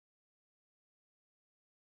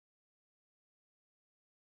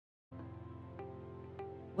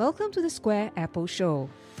Welcome to the Square Apple Show.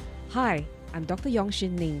 Hi, I'm Dr. Yong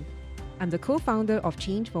Shin Ning. I'm the co-founder of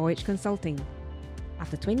Change Voyage Consulting.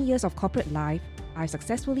 After 20 years of corporate life, I've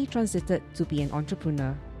successfully transited to be an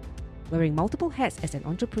entrepreneur. Wearing multiple hats as an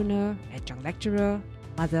entrepreneur, adjunct lecturer,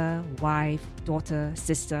 mother, wife, daughter,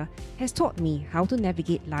 sister has taught me how to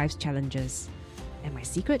navigate life's challenges. And my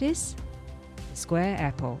secret is the Square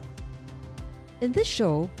Apple. In this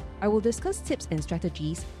show, I will discuss tips and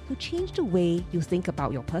strategies to change the way you think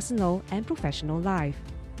about your personal and professional life.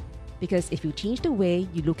 Because if you change the way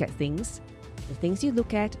you look at things, the things you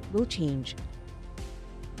look at will change.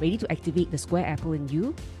 Ready to activate the Square Apple in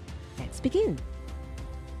you? Let's begin.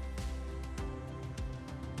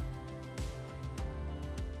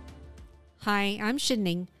 Hi, I'm Shin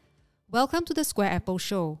Ning. Welcome to the Square Apple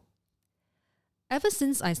Show. Ever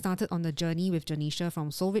since I started on the journey with Janisha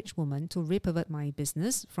from Soul Rich Woman to repivot my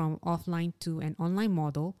business from offline to an online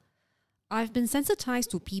model, I've been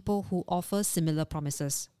sensitized to people who offer similar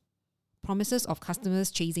promises. Promises of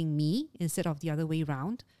customers chasing me instead of the other way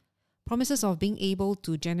round. Promises of being able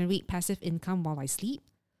to generate passive income while I sleep.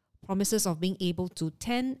 Promises of being able to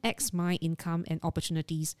 10x my income and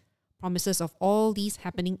opportunities. Promises of all these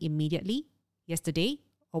happening immediately, yesterday,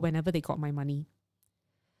 or whenever they got my money.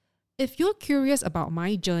 If you're curious about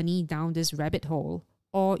my journey down this rabbit hole,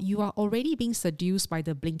 or you are already being seduced by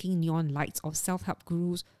the blinking neon lights of self-help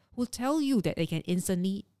gurus who tell you that they can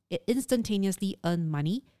instantaneously earn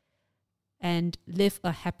money and live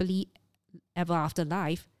a happily ever after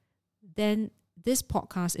life, then this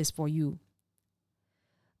podcast is for you.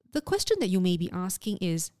 The question that you may be asking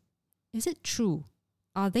is it true?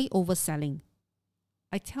 Are they overselling?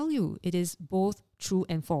 I tell you, it is both true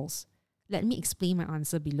and false. Let me explain my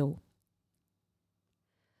answer below.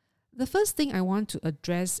 The first thing I want to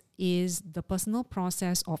address is the personal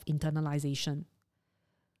process of internalization.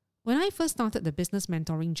 When I first started the business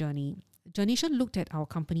mentoring journey, Janisha looked at our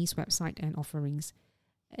company's website and offerings,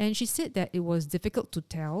 and she said that it was difficult to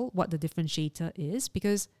tell what the differentiator is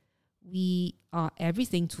because we are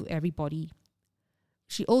everything to everybody.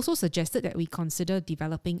 She also suggested that we consider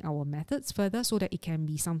developing our methods further so that it can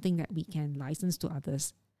be something that we can license to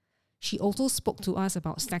others. She also spoke to us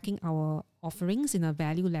about stacking our offerings in a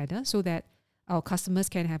value ladder so that our customers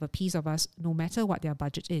can have a piece of us no matter what their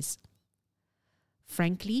budget is.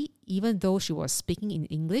 Frankly, even though she was speaking in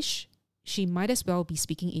English, she might as well be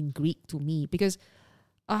speaking in Greek to me because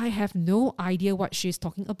I have no idea what she's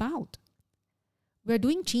talking about. We're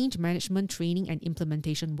doing change management training and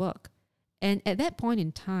implementation work. And at that point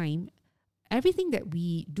in time, everything that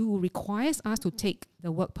we do requires us to take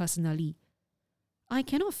the work personally. I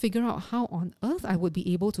cannot figure out how on earth I would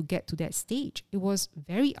be able to get to that stage. It was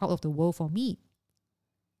very out of the world for me.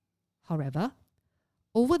 However,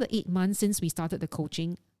 over the 8 months since we started the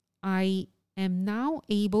coaching, I am now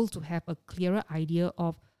able to have a clearer idea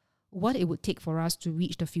of what it would take for us to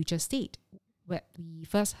reach the future state, what we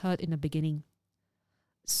first heard in the beginning.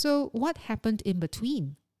 So what happened in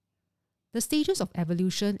between? The stages of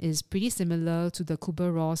evolution is pretty similar to the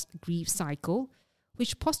Kubler-Ross grief cycle,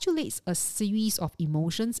 which postulates a series of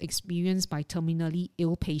emotions experienced by terminally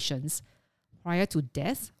ill patients prior to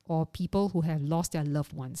death or people who have lost their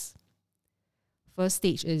loved ones. First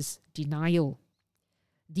stage is denial.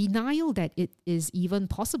 Denial that it is even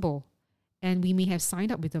possible, and we may have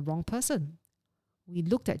signed up with the wrong person. We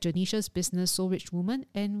looked at Janisha's business, Soul Rich Woman,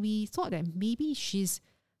 and we thought that maybe she's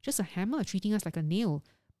just a hammer treating us like a nail,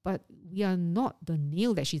 but we are not the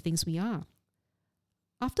nail that she thinks we are.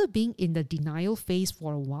 After being in the denial phase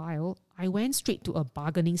for a while, I went straight to a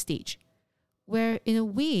bargaining stage, where in a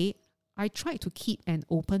way, I tried to keep an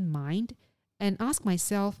open mind and ask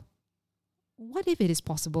myself, what if it is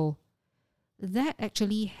possible? That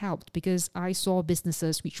actually helped because I saw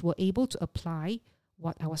businesses which were able to apply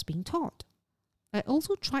what I was being taught. I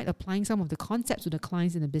also tried applying some of the concepts to the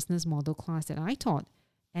clients in the business model class that I taught,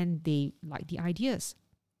 and they liked the ideas.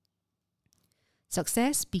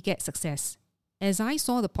 Success begets success. As I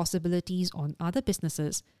saw the possibilities on other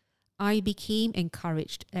businesses, I became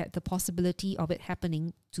encouraged at the possibility of it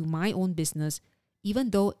happening to my own business, even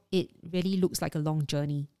though it really looks like a long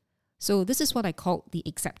journey. So this is what I call the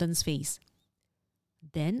acceptance phase.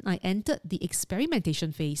 Then I entered the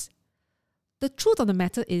experimentation phase. The truth of the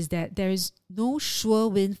matter is that there is no sure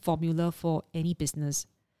win formula for any business.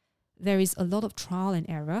 There is a lot of trial and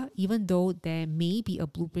error, even though there may be a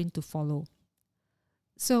blueprint to follow.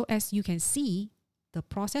 So as you can see, the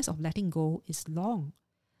process of letting go is long.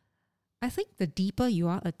 I think the deeper you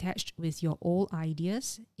are attached with your old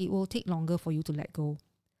ideas, it will take longer for you to let go.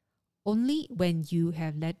 Only when you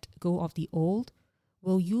have let go of the old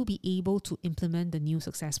will you be able to implement the new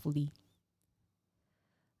successfully.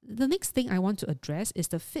 The next thing I want to address is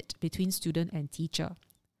the fit between student and teacher.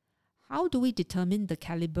 How do we determine the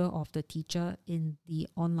caliber of the teacher in the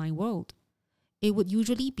online world? It would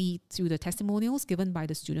usually be through the testimonials given by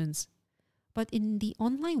the students. But in the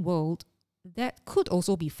online world, that could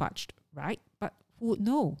also be fudged, right? But who would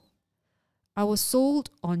know? I was sold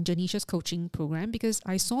on Janisha's coaching program because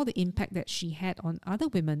I saw the impact that she had on other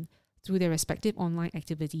women through their respective online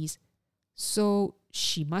activities. So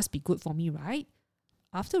she must be good for me, right?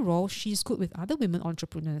 After all, she's good with other women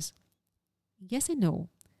entrepreneurs. Yes and no.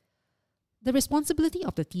 The responsibility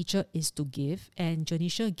of the teacher is to give, and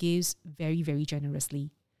Janisha gives very, very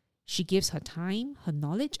generously. She gives her time, her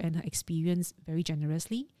knowledge, and her experience very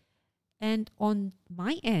generously. And on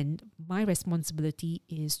my end, my responsibility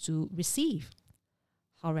is to receive.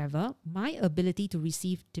 However, my ability to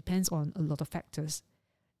receive depends on a lot of factors.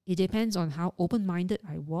 It depends on how open-minded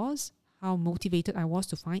I was, how motivated I was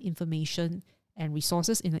to find information and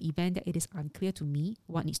resources in an event that it is unclear to me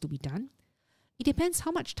what needs to be done. It depends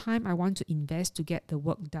how much time I want to invest to get the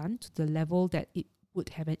work done to the level that it would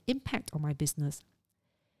have an impact on my business.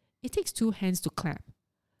 It takes two hands to clap.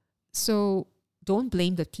 So don't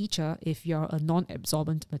blame the teacher if you're a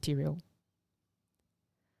non-absorbent material.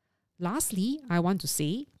 Lastly, I want to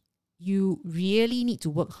say, you really need to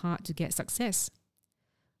work hard to get success.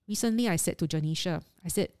 Recently, I said to Janisha,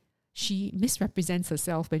 she misrepresents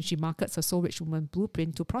herself when she markets her Soul Rich Woman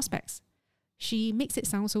blueprint to prospects. She makes it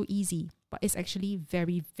sound so easy, but it's actually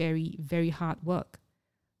very, very, very hard work.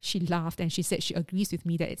 She laughed and she said she agrees with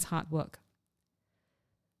me that it's hard work.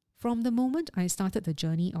 From the moment I started the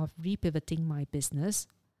journey of repivoting my business,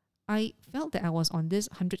 I felt that I was on this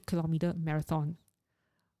 100-kilometer marathon.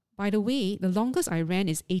 By the way, the longest I ran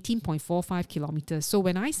is 18.45 kilometers. So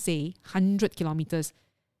when I say 100 kilometers,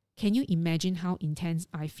 can you imagine how intense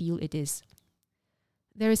I feel it is?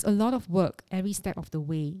 There is a lot of work every step of the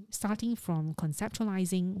way, starting from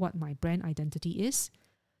conceptualizing what my brand identity is,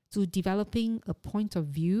 to developing a point of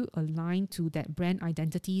view aligned to that brand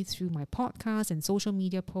identity through my podcast and social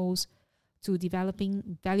media posts, to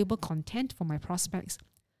developing valuable content for my prospects,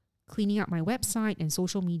 cleaning up my website and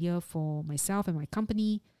social media for myself and my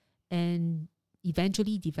company, and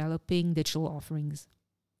eventually developing digital offerings.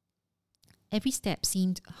 Every step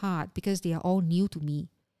seemed hard because they are all new to me.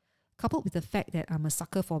 Coupled with the fact that I'm a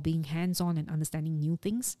sucker for being hands-on and understanding new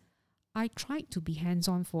things, I tried to be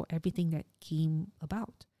hands-on for everything that came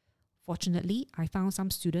about. Fortunately, I found some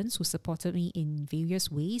students who supported me in various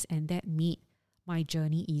ways, and that made my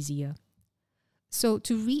journey easier. So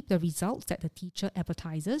to reap the results that the teacher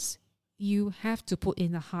advertises, you have to put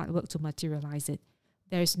in the hard work to materialize it.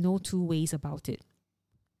 There is no two ways about it.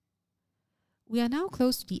 We are now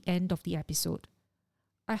close to the end of the episode.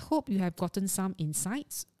 I hope you have gotten some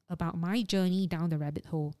insights about my journey down the rabbit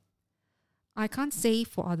hole. I can't say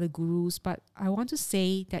for other gurus, but I want to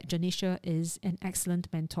say that Janisha is an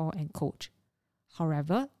excellent mentor and coach.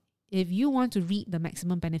 However, if you want to reap the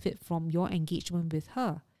maximum benefit from your engagement with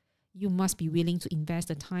her, you must be willing to invest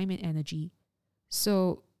the time and energy.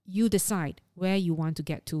 So you decide where you want to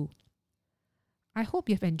get to. I hope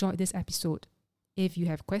you have enjoyed this episode. If you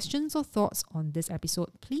have questions or thoughts on this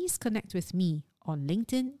episode, please connect with me on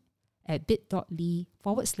LinkedIn at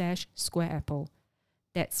bit.ly/squareapple.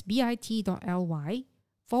 That's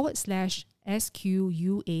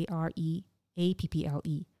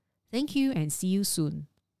bit.ly/SQUAREAPPLE. Thank you and see you soon.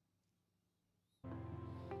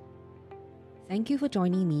 Thank you for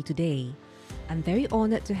joining me today. I'm very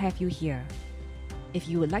honored to have you here. If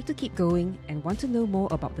you would like to keep going and want to know more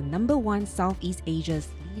about the #1 Southeast Asia's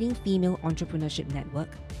leading female entrepreneurship network,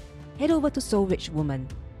 head over to Soul Rich Woman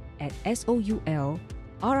at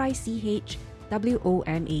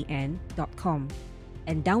soulrichwoman.com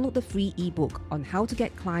and download the free ebook on how to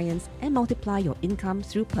get clients and multiply your income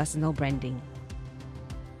through personal branding.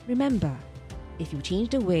 Remember, if you change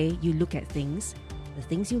the way you look at things, the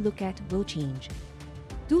things you look at will change.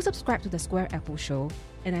 Do subscribe to The Square Apple Show,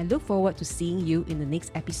 and I look forward to seeing you in the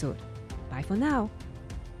next episode. Bye for now.